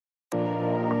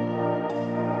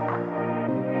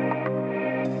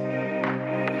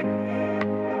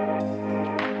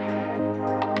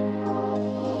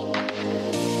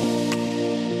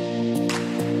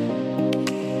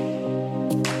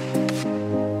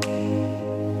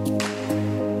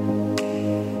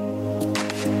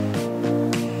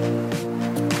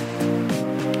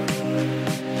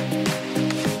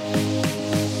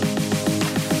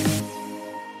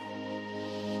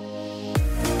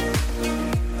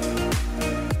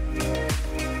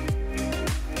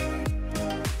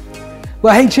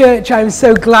Well, hey church, I'm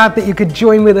so glad that you could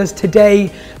join with us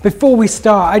today. Before we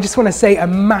start, I just want to say a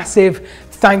massive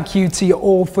thank you to you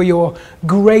all for your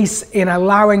grace in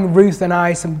allowing Ruth and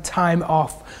I some time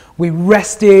off. We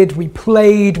rested, we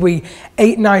played, we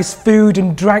ate nice food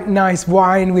and drank nice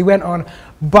wine. We went on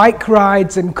bike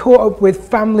rides and caught up with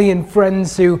family and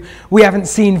friends who we haven't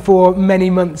seen for many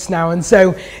months now. And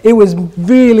so it was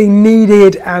really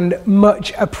needed and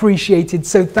much appreciated.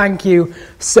 So thank you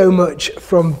so much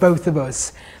from both of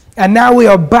us. And now we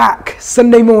are back,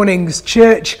 Sunday mornings,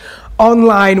 church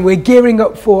online. We're gearing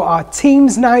up for our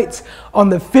Teams Night on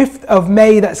the 5th of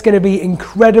May. That's going to be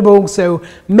incredible. So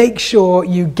make sure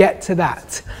you get to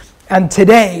that. And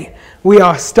today, we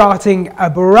are starting a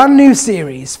brand new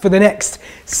series for the next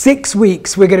 6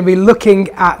 weeks. We're going to be looking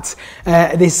at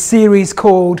this series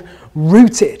called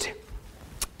Rooted.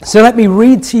 So let me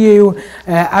read to you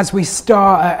as we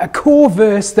start a core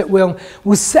verse that will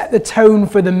set the tone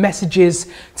for the messages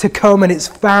to come, and it's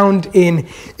found in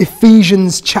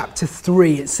Ephesians chapter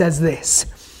 3. It says this: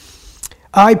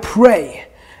 I pray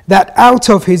that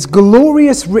out of his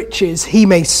glorious riches he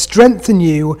may strengthen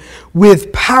you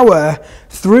with power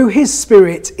through his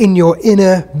Spirit in your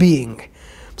inner being,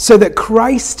 so that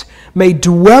Christ may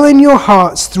dwell in your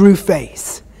hearts through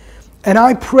faith. And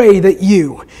I pray that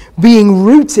you, being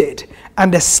rooted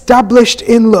and established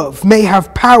in love, may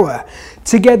have power,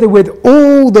 together with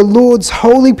all the Lord's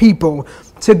holy people,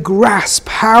 to grasp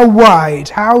how wide,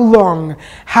 how long,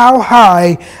 how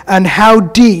high, and how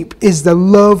deep is the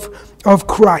love of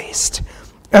Christ,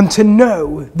 and to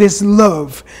know this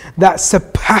love that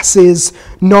surpasses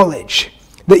knowledge,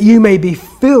 that you may be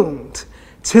filled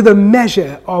to the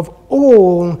measure of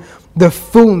all the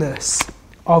fullness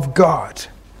of God.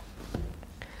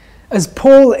 As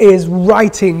Paul is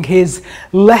writing his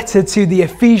letter to the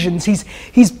Ephesians,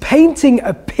 he's painting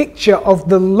a picture of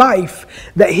the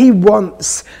life that he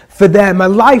wants for them, a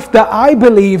life that I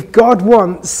believe God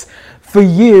wants for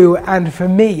you and for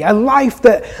me, a life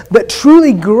that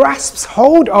truly grasps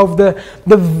hold of the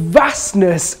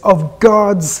vastness of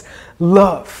God's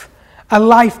love, a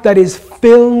life that is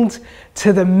filled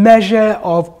to the measure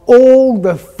of all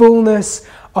the fullness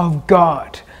of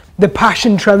God. The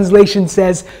Passion Translation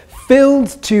says,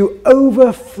 filled to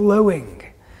overflowing.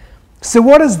 So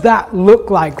what does that look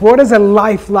like? What does a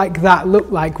life like that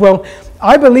look like? Well,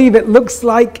 I believe it looks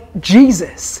like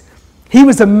Jesus. He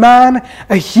was a man,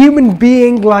 a human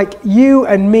being like you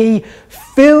and me,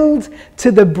 filled to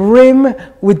the brim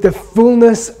with the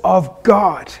fullness of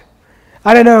God.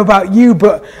 I don't know about you,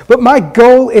 but my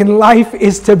goal in life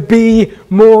is to be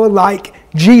more like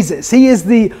Jesus. He is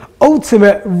the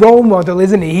ultimate role model,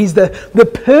 isn't he? He's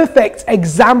the perfect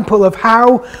example of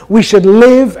how we should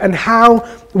live and how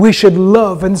we should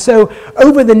love. And so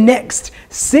over the next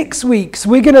 6 weeks,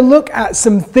 we're going to look at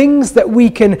some things that we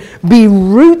can be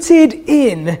rooted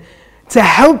in to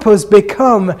help us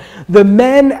become the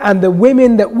men and the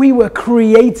women that we were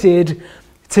created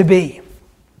to be.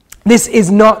 This is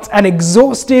not an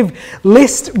exhaustive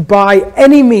list by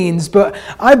any means, but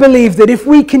I believe that if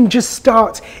we can just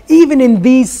start even in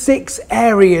these 6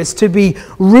 areas to be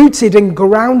rooted and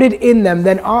grounded in them,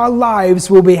 then our lives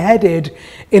will be headed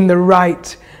in the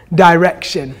right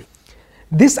direction.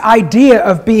 This idea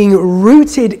of being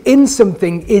rooted in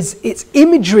something it's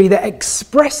imagery that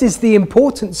expresses the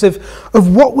importance of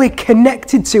what we're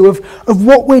connected to, of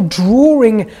what we're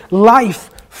drawing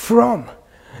life from.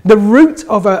 The root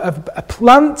of a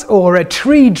plant or a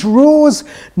tree draws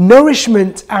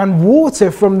nourishment and water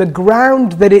from the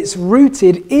ground that it's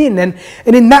rooted in. And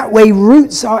in that way,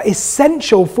 roots are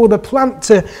essential for the plant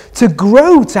to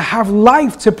grow, to have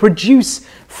life, to produce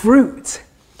fruit.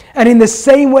 And in the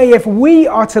same way, if we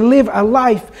are to live a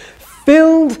life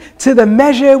filled to the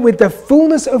measure with the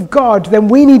fullness of God, then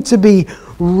we need to be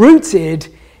rooted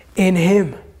in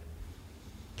Him.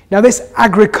 Now, this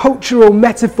agricultural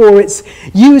metaphor, it's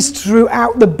used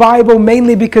throughout the Bible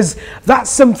mainly because that's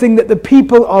something that the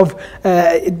people of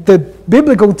the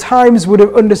biblical times would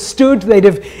have understood. They'd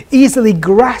have easily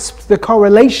grasped the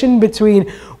correlation between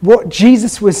what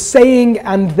Jesus was saying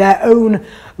and their own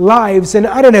lives. And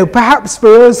I don't know, perhaps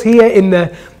for us here in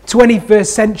the 21st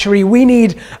century, we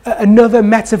need another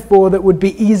metaphor that would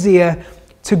be easier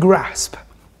to grasp.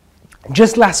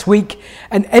 Just last week,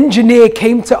 an engineer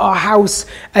came to our house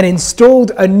and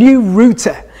installed a new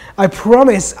router. I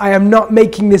promise I am not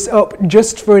making this up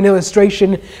just for an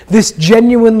illustration. This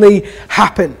genuinely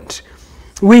happened.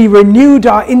 We renewed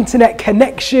our internet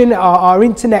connection, our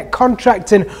internet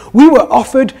contract, and we were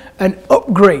offered an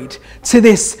upgrade to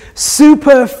this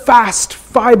super fast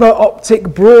fiber optic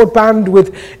broadband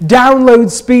with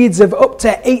download speeds of up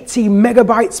to 80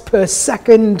 megabytes per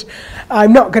second.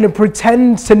 I'm not going to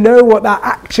pretend to know what that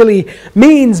actually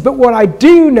means, but what I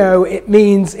do know it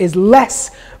means is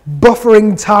less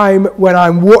buffering time when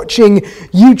I'm watching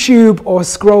YouTube or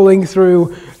scrolling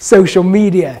through social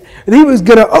media. He was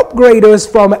going to upgrade us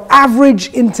from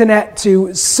average internet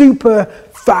to super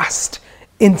fast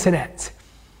internet.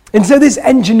 And so this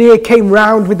engineer came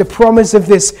round with the promise of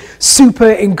this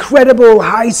super incredible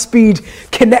high-speed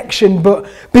connection, but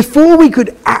before we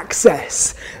could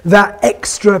access that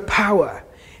extra power,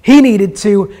 he needed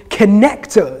to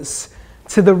connect us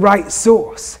to the right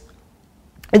source.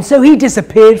 And so he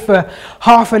disappeared for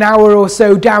half an hour or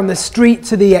so down the street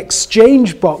to the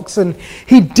exchange box, and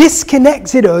he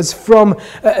disconnected us from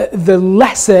the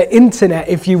lesser internet,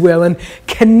 if you will, and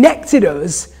connected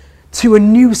us to a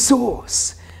new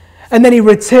source. And then he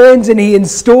returned and he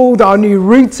installed our new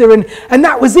router, and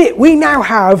that was it. We now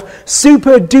have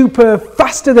super duper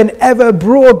faster than ever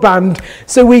broadband,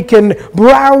 so we can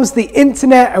browse the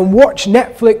internet and watch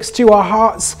Netflix to our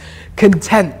heart's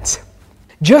content.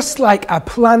 Just like a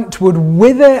plant would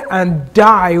wither and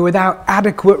die without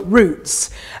adequate roots,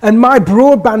 and my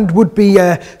broadband would be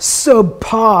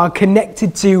subpar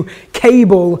connected to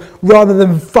cable rather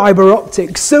than fiber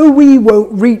optic, so we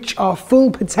won't reach our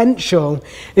full potential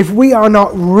if we are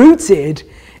not rooted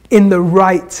in the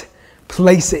right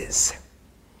places.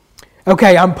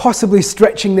 Okay, I'm possibly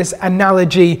stretching this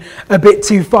analogy a bit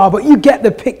too far, but you get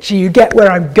the picture, you get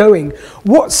where I'm going.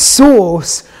 What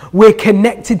source we're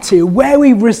connected to, where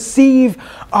we receive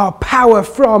our power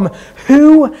from,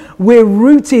 who we're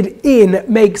rooted in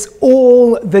makes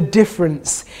all the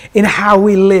difference in how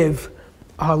we live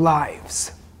our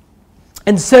lives.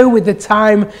 And so with the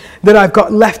time that I've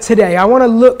got left today, I want to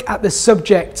look at the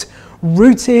subject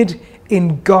rooted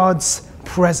in God's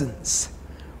presence.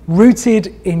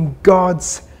 Rooted in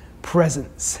God's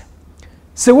presence.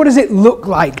 So what does it look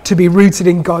like to be rooted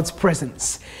in God's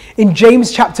presence? In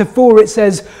James chapter 4 it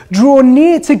says, "Draw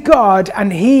near to God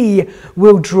and he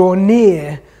will draw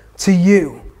near to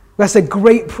you." That's a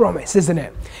great promise, isn't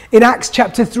it? In Acts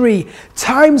chapter 3,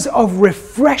 times of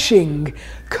refreshing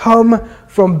come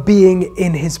from being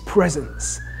in his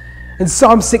presence. In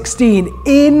Psalm 16,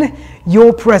 in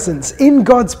your presence, in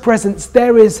God's presence,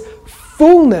 there is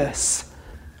fullness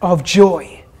of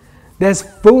joy. There's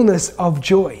fullness of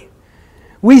joy.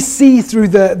 We see through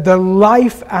the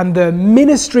life and the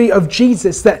ministry of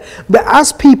Jesus that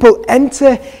as people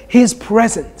enter his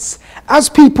presence, as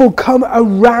people come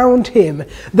around him,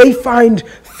 they find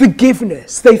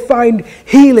forgiveness, they find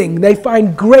healing, they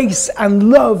find grace and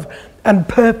love and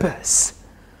purpose.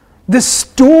 The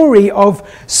story of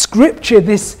Scripture,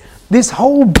 this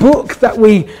whole book that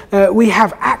we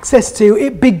have access to,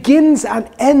 it begins and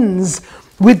ends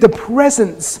with the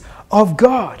presence of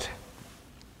God.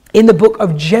 In the book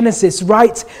of Genesis,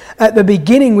 right at the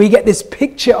beginning, we get this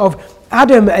picture of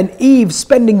Adam and Eve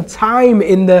spending time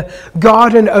in the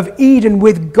Garden of Eden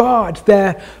with God,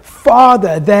 their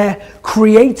Father, their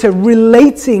Creator,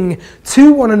 relating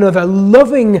to one another,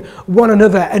 loving one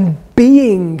another, and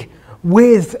being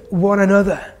with one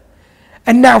another.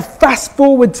 And now fast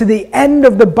forward to the end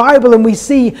of the Bible and we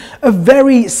see a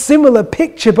very similar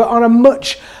picture, but on a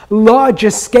much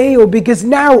larger scale, because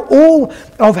now all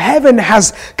of heaven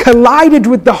has collided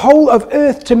with the whole of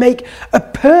earth to make a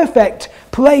perfect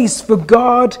place for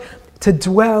God to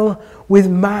dwell with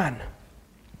man.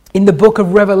 In the book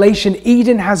of Revelation,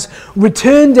 Eden has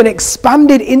returned and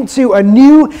expanded into a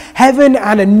new heaven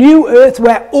and a new earth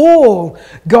where all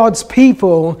God's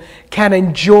people can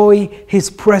enjoy his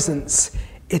presence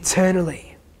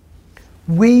eternally.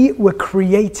 We were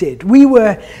created, we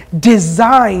were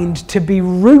designed to be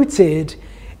rooted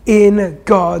in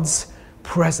God's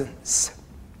presence.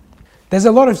 There's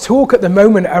a lot of talk at the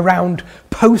moment around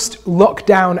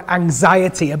post-lockdown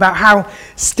anxiety, about how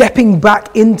stepping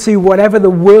back into whatever the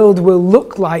world will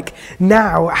look like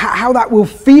now, how that will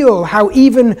feel, how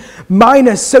even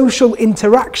minor social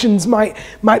interactions might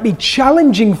be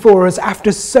challenging for us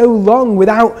after so long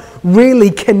without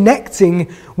really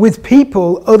connecting with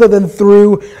people other than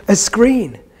through a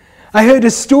screen. I heard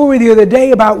a story the other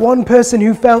day about one person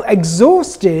who felt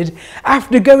exhausted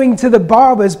after going to the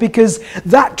barber's because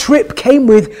that trip came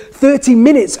with 30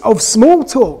 minutes of small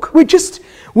talk.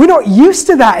 We're not used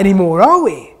to that anymore, are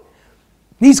we?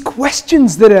 These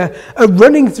questions that are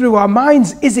running through our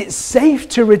minds. Is it safe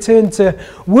to return to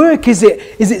work? Is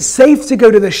it safe to go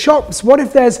to the shops? What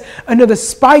if there's another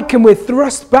spike and we're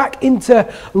thrust back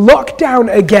into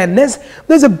lockdown again?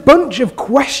 There's a bunch of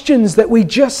questions that we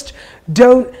just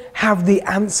don't have the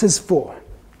answers for.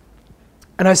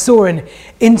 And I saw an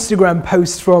Instagram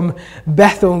post from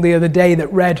Bethel the other day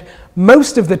that read,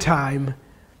 "Most of the time,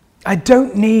 I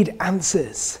don't need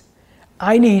answers.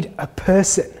 I need a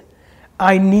person.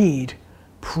 I need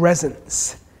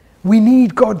presence." We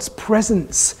need God's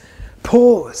presence.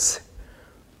 Pause.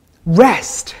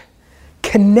 Rest.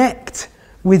 Connect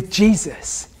with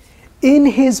Jesus. In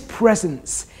his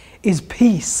presence is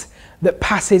peace that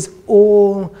passes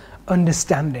all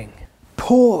understanding.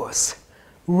 Pause.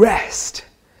 Rest.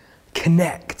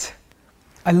 Connect.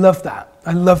 I love that.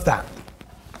 I love that.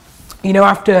 You know,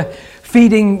 after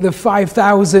feeding the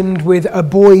 5,000 with a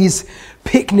boys'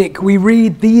 picnic, we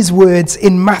read these words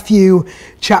in Matthew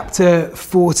chapter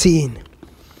 14.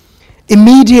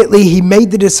 "Immediately he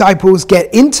made the disciples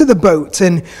get into the boat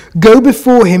and go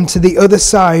before him to the other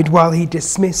side while he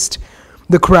dismissed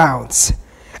the crowds.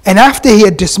 And after he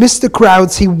had dismissed the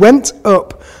crowds, he went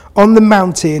up on the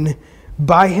mountain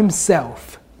by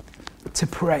himself to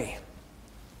pray."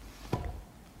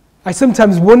 I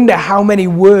sometimes wonder how many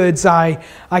words I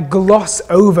gloss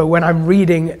over when I'm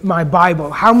reading my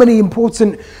Bible. How many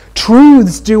important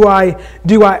truths do I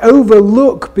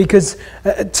overlook because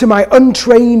to my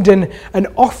untrained and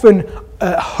often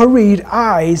hurried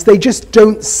eyes, they just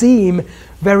don't seem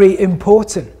very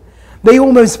important. They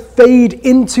almost fade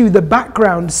into the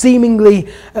background, seemingly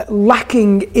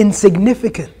lacking in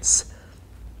significance.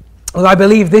 Well, I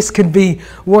believe this could be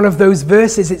one of those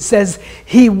verses. It says,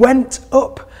 "He went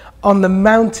up on the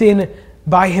mountain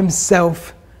by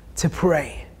himself to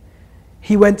pray."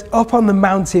 He went up on the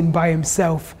mountain by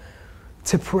himself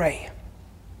to pray.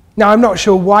 Now, I'm not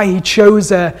sure why he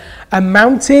chose a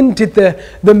mountain. Did the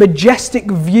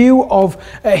majestic view of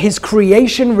his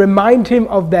creation remind him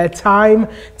of their time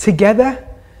together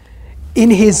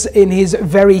in his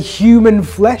very human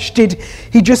flesh? Did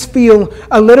he just feel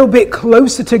a little bit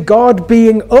closer to God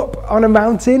being up on a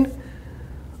mountain?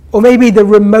 Or maybe the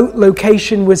remote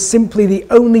location was simply the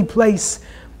only place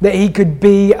that he could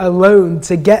be alone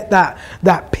to get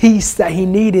that peace that he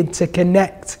needed to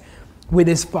connect with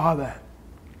his Father.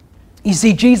 You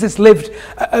see, Jesus lived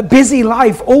a busy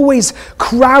life, always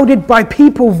crowded by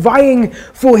people vying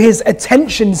for his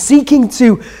attention, seeking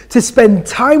to spend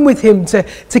time with him,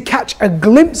 to catch a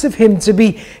glimpse of him, to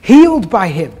be healed by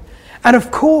him. And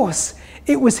of course,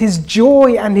 it was his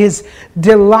joy and his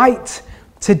delight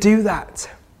to do that.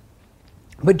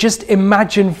 But just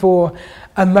imagine for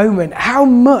a moment how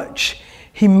much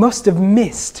he must have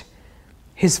missed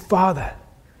his Father.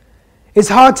 It's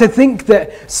hard to think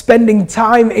that spending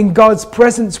time in God's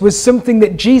presence was something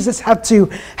that Jesus had to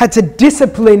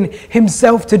discipline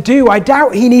himself to do. I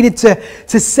doubt he needed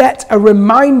to set a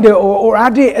reminder or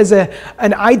add it as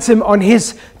an item on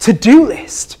his to-do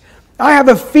list. I have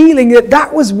a feeling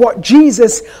that was what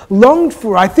Jesus longed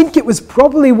for. I think it was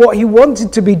probably what he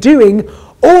wanted to be doing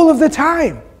all of the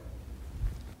time.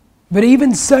 But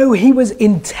even so, he was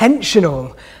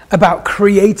intentional about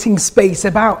creating space,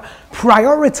 about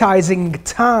prioritizing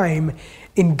time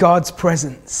in God's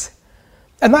presence.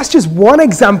 And that's just one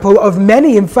example of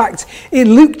many. In fact,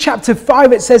 in Luke chapter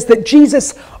 5, it says that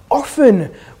Jesus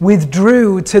often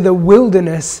withdrew to the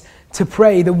wilderness to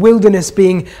pray, the wilderness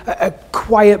being a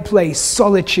quiet place,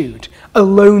 solitude,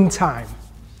 alone time.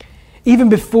 Even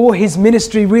before his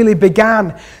ministry really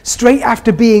began, straight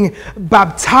after being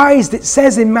baptized, it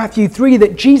says in Matthew 3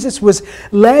 that Jesus was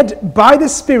led by the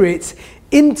Spirit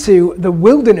into the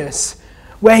wilderness,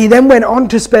 where he then went on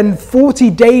to spend 40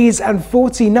 days and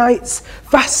 40 nights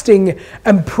fasting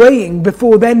and praying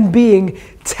before then being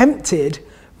tempted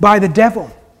by the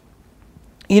devil.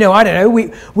 You know, I don't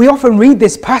know, we often read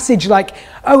this passage like,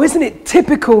 oh, isn't it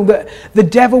typical that the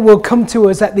devil will come to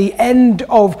us at the end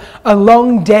of a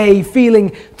long day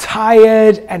feeling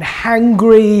tired and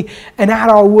hangry and at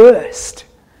our worst?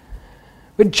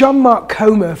 But John Mark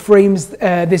Comer frames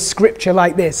this scripture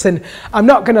like this, and I'm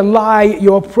not going to lie,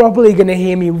 you're probably going to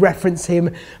hear me reference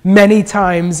him many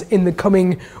times in the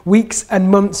coming weeks and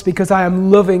months because I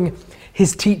am loving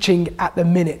his teaching at the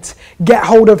minute. Get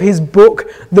hold of his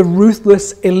book, The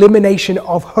Ruthless Elimination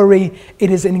of Hurry. It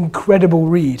is an incredible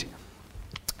read.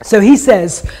 So he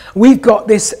says, we've got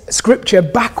this scripture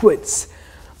backwards.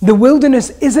 The wilderness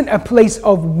isn't a place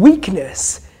of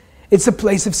weakness, it's a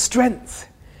place of strength.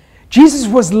 Jesus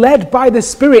was led by the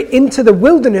Spirit into the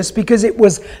wilderness because it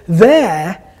was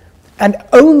there and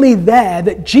only there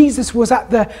that Jesus was at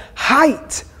the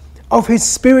height of his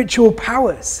spiritual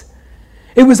powers.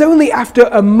 It was only after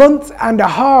a month and a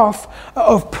half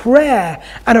of prayer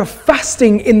and of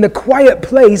fasting in the quiet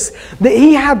place that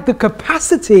he had the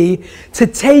capacity to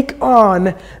take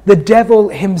on the devil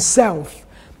himself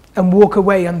and walk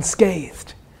away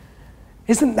unscathed.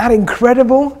 Isn't that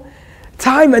incredible?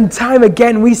 Time and time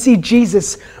again, we see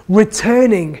Jesus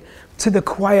returning to the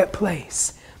quiet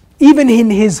place, even in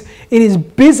his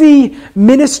busy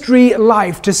ministry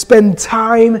life, to spend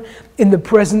time in the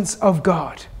presence of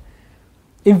God.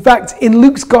 In fact, in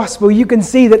Luke's gospel, you can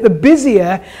see that the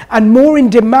busier and more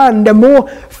in demand and more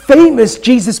famous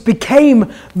Jesus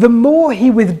became, the more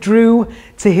he withdrew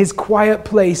to his quiet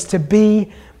place to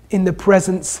be in the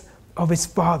presence of his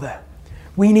Father.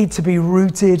 We need to be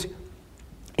rooted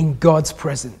in God's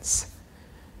presence.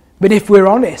 But if we're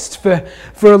honest, for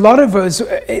a lot of us,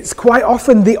 it's quite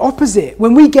often the opposite.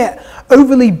 When we get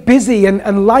overly busy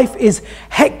and life is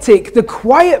hectic, the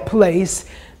quiet place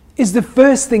is the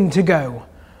first thing to go,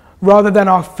 rather than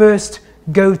our first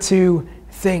go-to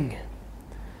thing.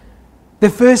 The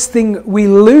first thing we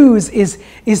lose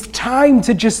is time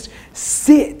to just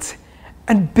sit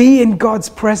and be in God's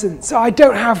presence. So I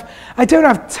don't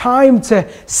have time to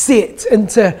sit and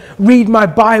to read my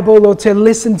Bible or to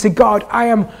listen to God. I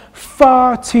am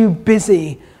far too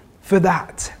busy for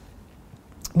that.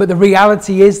 But the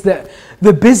reality is that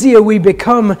the busier we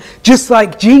become, just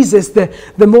like Jesus,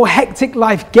 the more hectic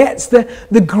life gets,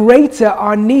 the greater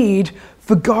our need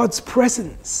for God's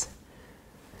presence.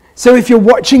 So if you're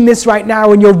watching this right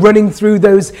now and you're running through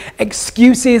those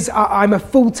excuses, I'm a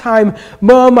full-time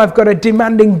mom, I've got a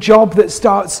demanding job that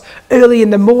starts early in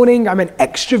the morning, I'm an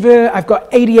extrovert, I've got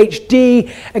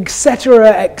ADHD, etc.,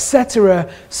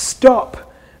 etc.,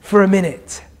 stop for a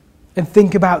minute and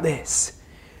think about this.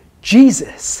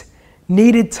 Jesus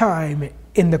needed time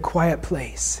in the quiet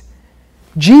place.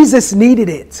 Jesus needed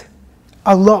it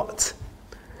a lot.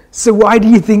 So why do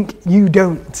you think you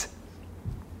don't?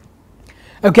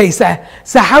 Okay, so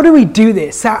how do we do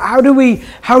this? How do we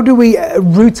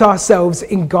root ourselves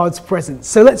in God's presence?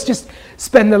 So let's just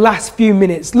spend the last few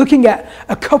minutes looking at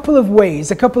a couple of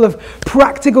ways, a couple of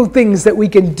practical things that we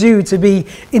can do to be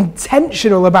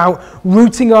intentional about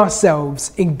rooting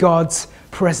ourselves in God's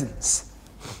presence.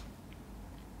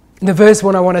 The first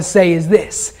one I want to say is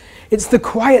this: it's the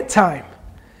quiet time.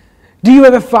 Do you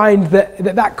ever find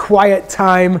that quiet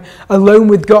time alone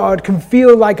with God can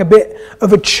feel like a bit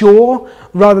of a chore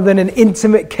rather than an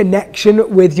intimate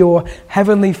connection with your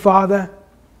Heavenly Father?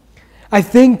 I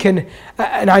think, and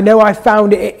I know I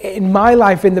found it in my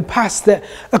life in the past, that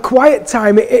a quiet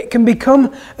time, it can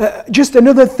become just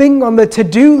another thing on the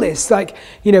to-do list. Like,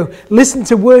 listen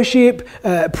to worship,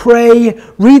 pray,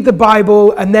 read the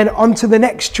Bible, and then on to the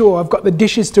next chore. I've got the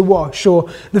dishes to wash, or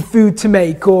the food to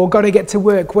make, or got to get to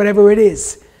work, whatever it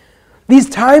is. These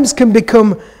times can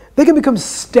become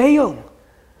stale.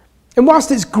 And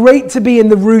whilst it's great to be in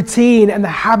the routine and the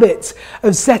habit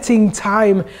of setting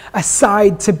time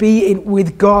aside to be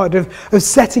with God, of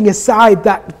setting aside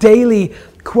that daily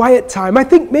quiet time, I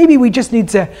think maybe we just need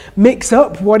to mix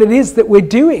up what it is that we're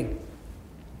doing.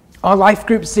 Our life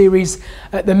group series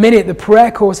at the minute, the prayer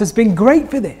course, has been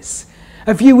great for this.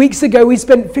 A few weeks ago, we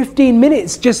spent 15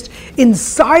 minutes just in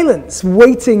silence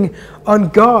waiting on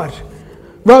God.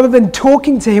 Rather than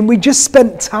talking to him, we just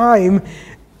spent time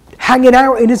hanging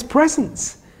out in his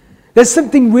presence. There's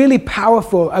something really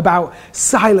powerful about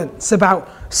silence, about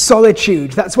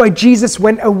solitude. That's why Jesus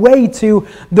went away to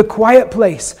the quiet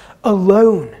place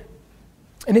alone.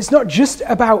 And it's not just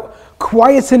about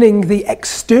quietening the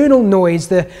external noise,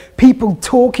 the people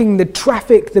talking, the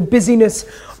traffic, the busyness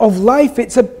of life.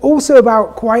 It's also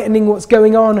about quietening what's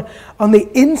going on the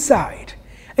inside,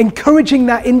 encouraging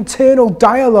that internal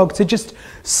dialogue to just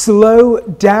slow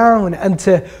down and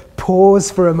to pause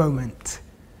for a moment.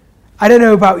 I don't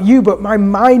know about you, but my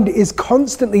mind is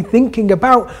constantly thinking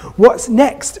about what's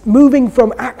next, moving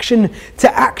from action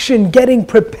to action, getting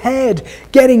prepared,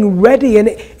 getting ready, and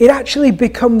it actually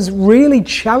becomes really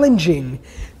challenging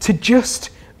to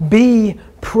just be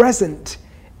present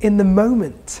in the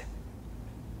moment.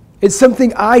 It's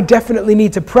something I definitely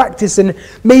need to practice, and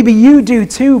maybe you do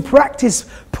too. Practice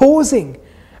pausing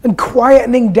and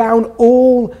quietening down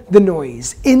all the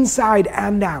noise, inside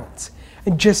and out,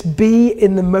 and just be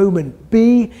in the moment,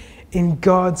 be in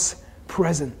God's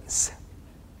presence.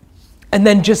 And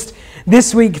then just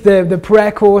this week, the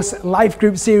prayer course life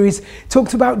group series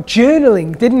talked about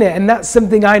journaling, didn't it? And that's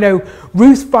something I know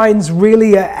Ruth finds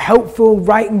really helpful,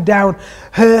 writing down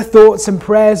her thoughts and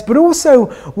prayers, but also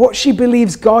what she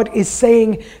believes God is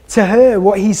saying to her,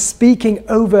 what he's speaking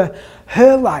over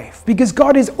her life. Because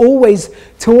God is always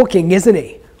talking, isn't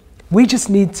he? We just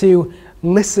need to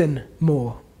listen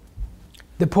more.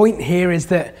 The point here is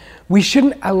that we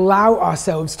shouldn't allow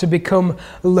ourselves to become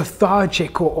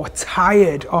lethargic or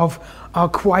tired of our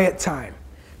quiet time.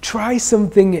 Try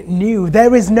something new.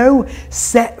 There is no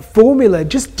set formula.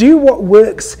 Just do what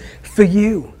works for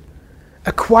you.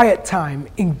 A quiet time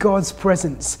in God's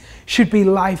presence should be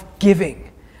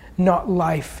life-giving, not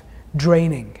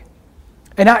life-draining.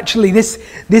 And actually,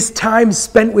 this time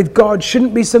spent with God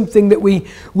shouldn't be something that we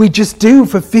just do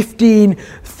for 15,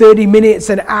 30 minutes,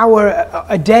 an hour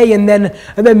a day, and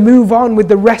then move on with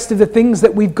the rest of the things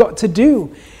that we've got to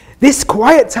do. This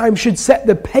quiet time should set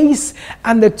the pace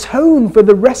and the tone for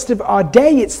the rest of our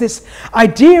day. It's this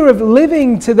idea of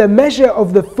living to the measure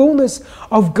of the fullness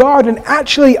of God. And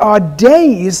actually, our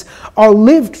days are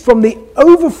lived from the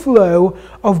overflow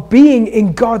of being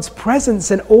in God's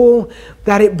presence and all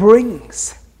that it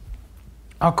brings.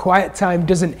 Our quiet time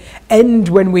doesn't end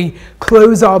when we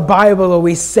close our Bible or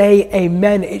we say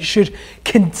amen. It should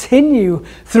continue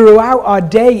throughout our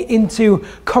day into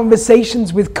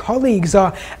conversations with colleagues,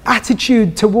 our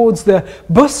attitude towards the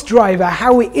bus driver,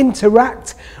 how we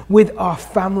interact with our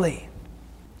family.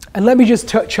 And let me just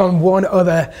touch on one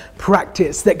other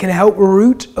practice that can help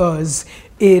root us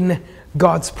in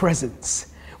God's presence.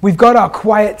 We've got our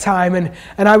quiet time, and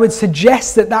I would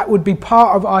suggest that would be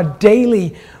part of our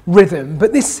daily rhythm.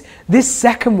 But this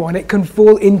second one, it can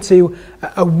fall into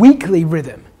a weekly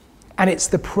rhythm, and it's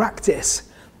the practice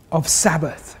of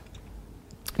Sabbath.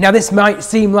 Now, this might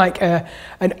seem like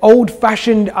an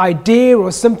old-fashioned idea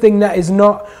or something that is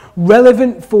not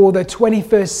relevant for the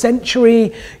 21st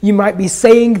century. You might be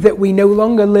saying that we no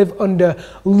longer live under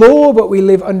law, but we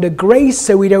live under grace,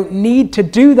 so we don't need to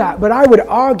do that. But I would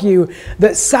argue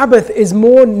that Sabbath is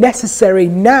more necessary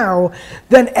now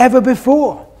than ever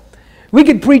before. We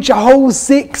could preach a whole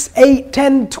 6, 8,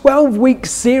 10, 12-week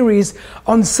series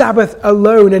on Sabbath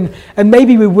alone, and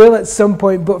maybe we will at some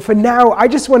point, but for now, I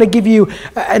just want to give you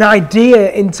an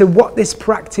idea into what this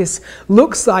practice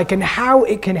looks like and how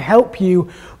it can help you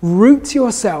root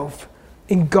yourself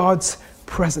in God's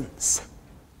presence.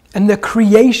 And the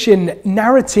creation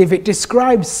narrative, it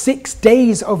describes 6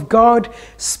 days of God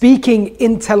speaking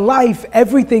into life,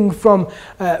 everything from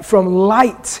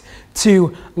light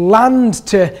to land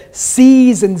to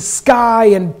seas and sky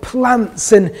and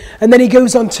plants. And then he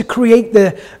goes on to create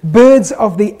the birds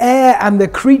of the air and the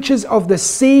creatures of the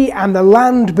sea and the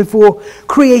land before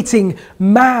creating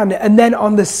man. And then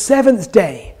on the 7th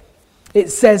day, it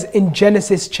says in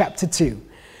Genesis chapter 2,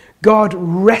 God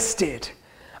rested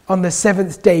on the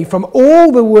 7th day from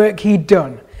all the work he'd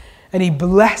done, and he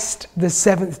blessed the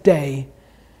 7th day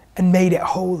and made it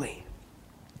holy.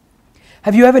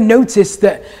 Have you ever noticed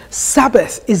that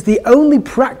Sabbath is the only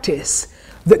practice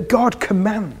that God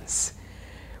commands?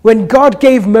 When God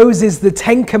gave Moses the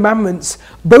 10 commandments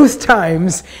both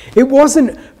times, it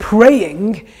wasn't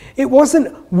praying, it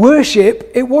wasn't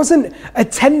worship, it wasn't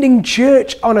attending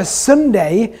church on a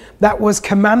Sunday that was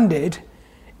commanded,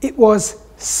 it was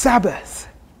Sabbath.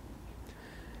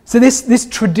 So this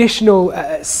traditional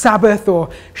Sabbath or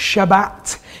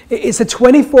Shabbat, it's a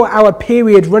 24-hour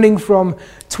period running from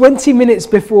 20 minutes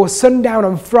before sundown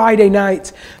on Friday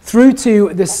night through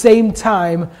to the same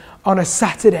time on a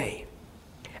Saturday.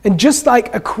 And just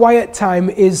like a quiet time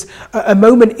is a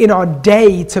moment in our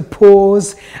day to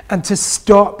pause and to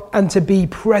stop and to be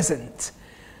present,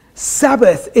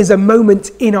 Sabbath is a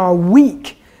moment in our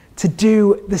week to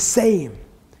do the same.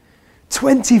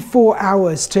 24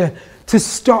 hours to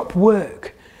stop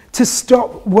work, to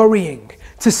stop worrying,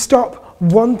 to stop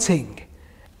wanting,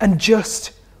 and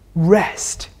just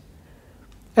rest.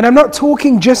 And I'm not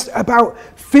talking just about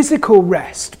physical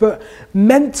rest, but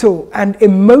mental and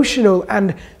emotional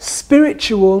and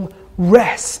spiritual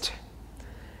rest.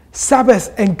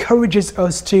 Sabbath encourages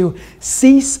us to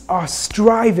cease our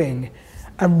striving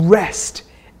and rest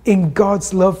in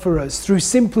God's love for us through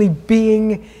simply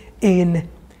being in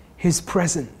his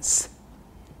presence.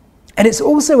 And it's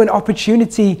also an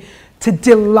opportunity to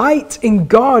delight in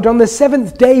God. On the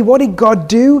 7th day, what did God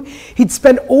do? He'd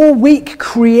spent all week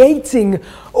creating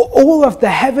all of the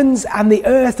heavens and the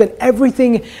earth and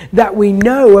everything that we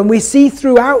know. And we see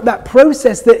throughout that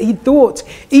process that he thought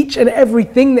each and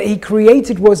everything that he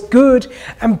created was good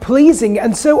and pleasing.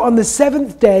 And so on the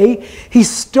 7th day, he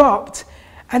stopped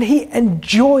and he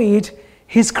enjoyed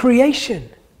his creation.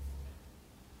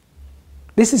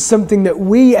 This is something that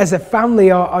we as a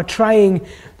family are trying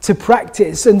to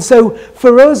practice. And so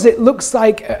for us, it looks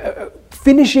like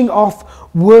finishing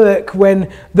off work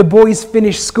when the boys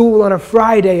finish school on a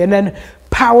Friday and then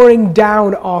powering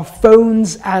down our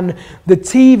phones and the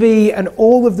TV and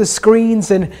all of the screens,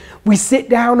 and we sit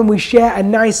down and we share a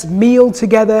nice meal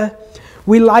together.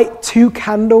 We light 2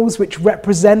 candles which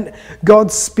represent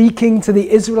God speaking to the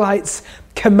Israelites,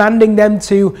 commanding them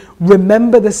to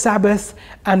remember the Sabbath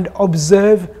and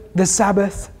observe the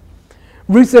Sabbath.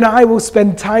 Ruth and I will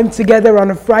spend time together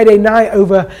on a Friday night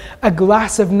over a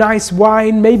glass of nice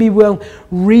wine. Maybe we'll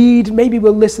read, maybe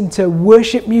we'll listen to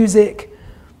worship music.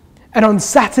 And on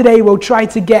Saturday, we'll try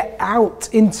to get out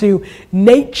into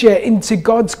nature, into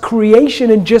God's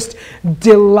creation, and just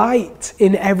delight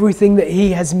in everything that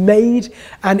He has made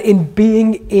and in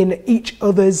being in each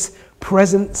other's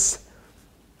presence.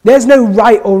 There's no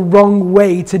right or wrong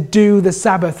way to do the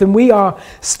Sabbath, and we are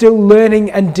still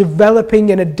learning and developing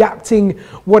and adapting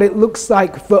what it looks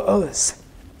like for us.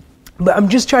 But I'm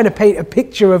just trying to paint a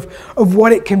picture of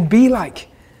what it can be like.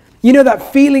 You know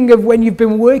that feeling of when you've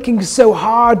been working so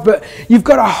hard, but you've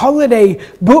got a holiday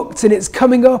booked and it's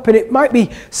coming up and it might be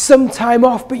some time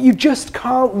off, but you just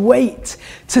can't wait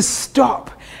to stop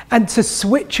and to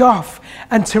switch off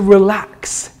and to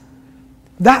relax.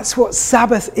 That's what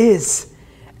Sabbath is.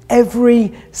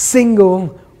 Every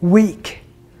single week.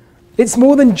 It's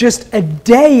more than just a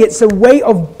day, it's a way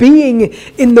of being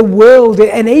in the world.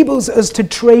 It enables us to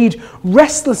trade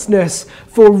restlessness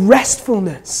for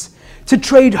restfulness, to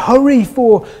trade hurry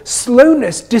for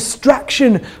slowness,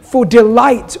 distraction for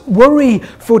delight, worry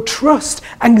for trust,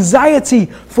 anxiety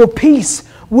for peace,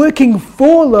 working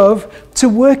for love to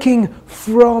working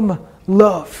from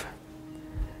love.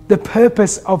 The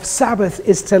purpose of Sabbath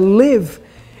is to live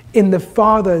in the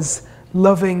Father's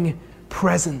loving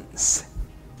presence.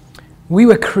 We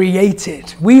were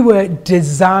created, we were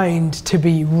designed to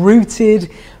be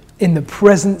rooted in the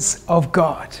presence of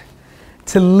God,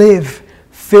 to live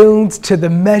filled to the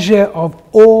measure of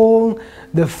all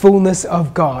the fullness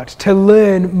of God, to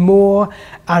learn more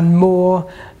and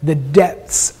more the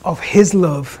depths of His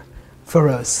love for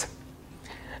us.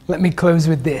 Let me close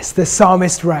with this. The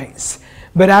psalmist writes,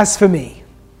 But as for me,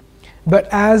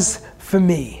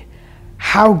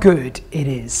 how good it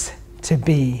is to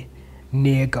be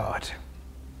near God."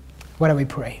 Why don't we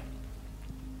pray?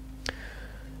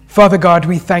 Father God,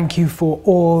 we thank you for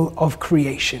all of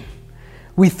creation.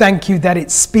 We thank you that it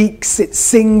speaks, it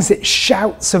sings, it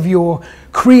shouts of your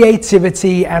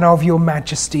creativity and of your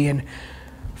majesty. And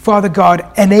Father God,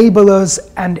 enable us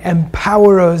and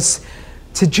empower us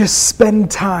to just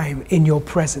spend time in your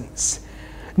presence.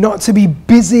 Not to be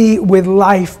busy with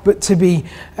life, but to be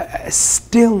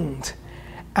stilled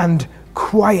and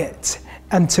quiet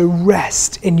and to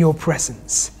rest in your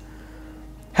presence.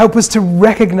 Help us to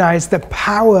recognize the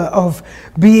power of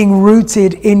being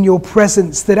rooted in your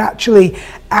presence, that actually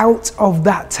out of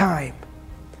that time,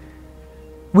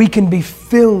 we can be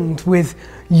filled with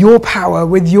your power,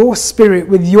 with your spirit,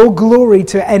 with your glory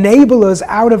to enable us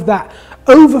out of that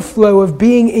overflow of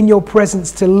being in your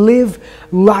presence to live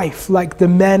life like the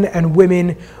men and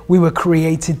women we were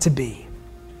created to be.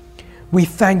 We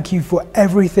thank you for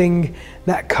everything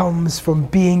that comes from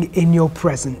being in your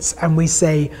presence, and we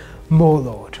say, more,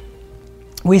 Lord.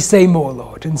 We say more,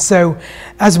 Lord. And so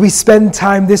as we spend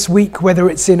time this week, whether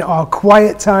it's in our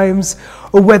quiet times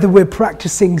or whether we're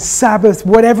practicing Sabbath,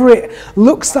 whatever it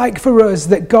looks like for us,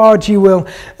 that God, you will,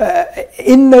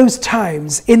 in those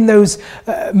times, in those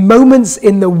moments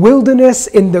in the wilderness,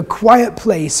 in the quiet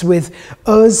place with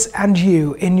us and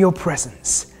you in your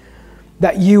presence,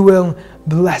 that you will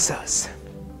bless us.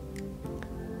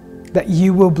 That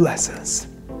you will bless us.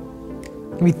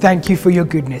 We thank you for your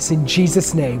goodness. In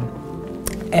Jesus' name,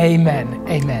 amen.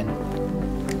 Amen.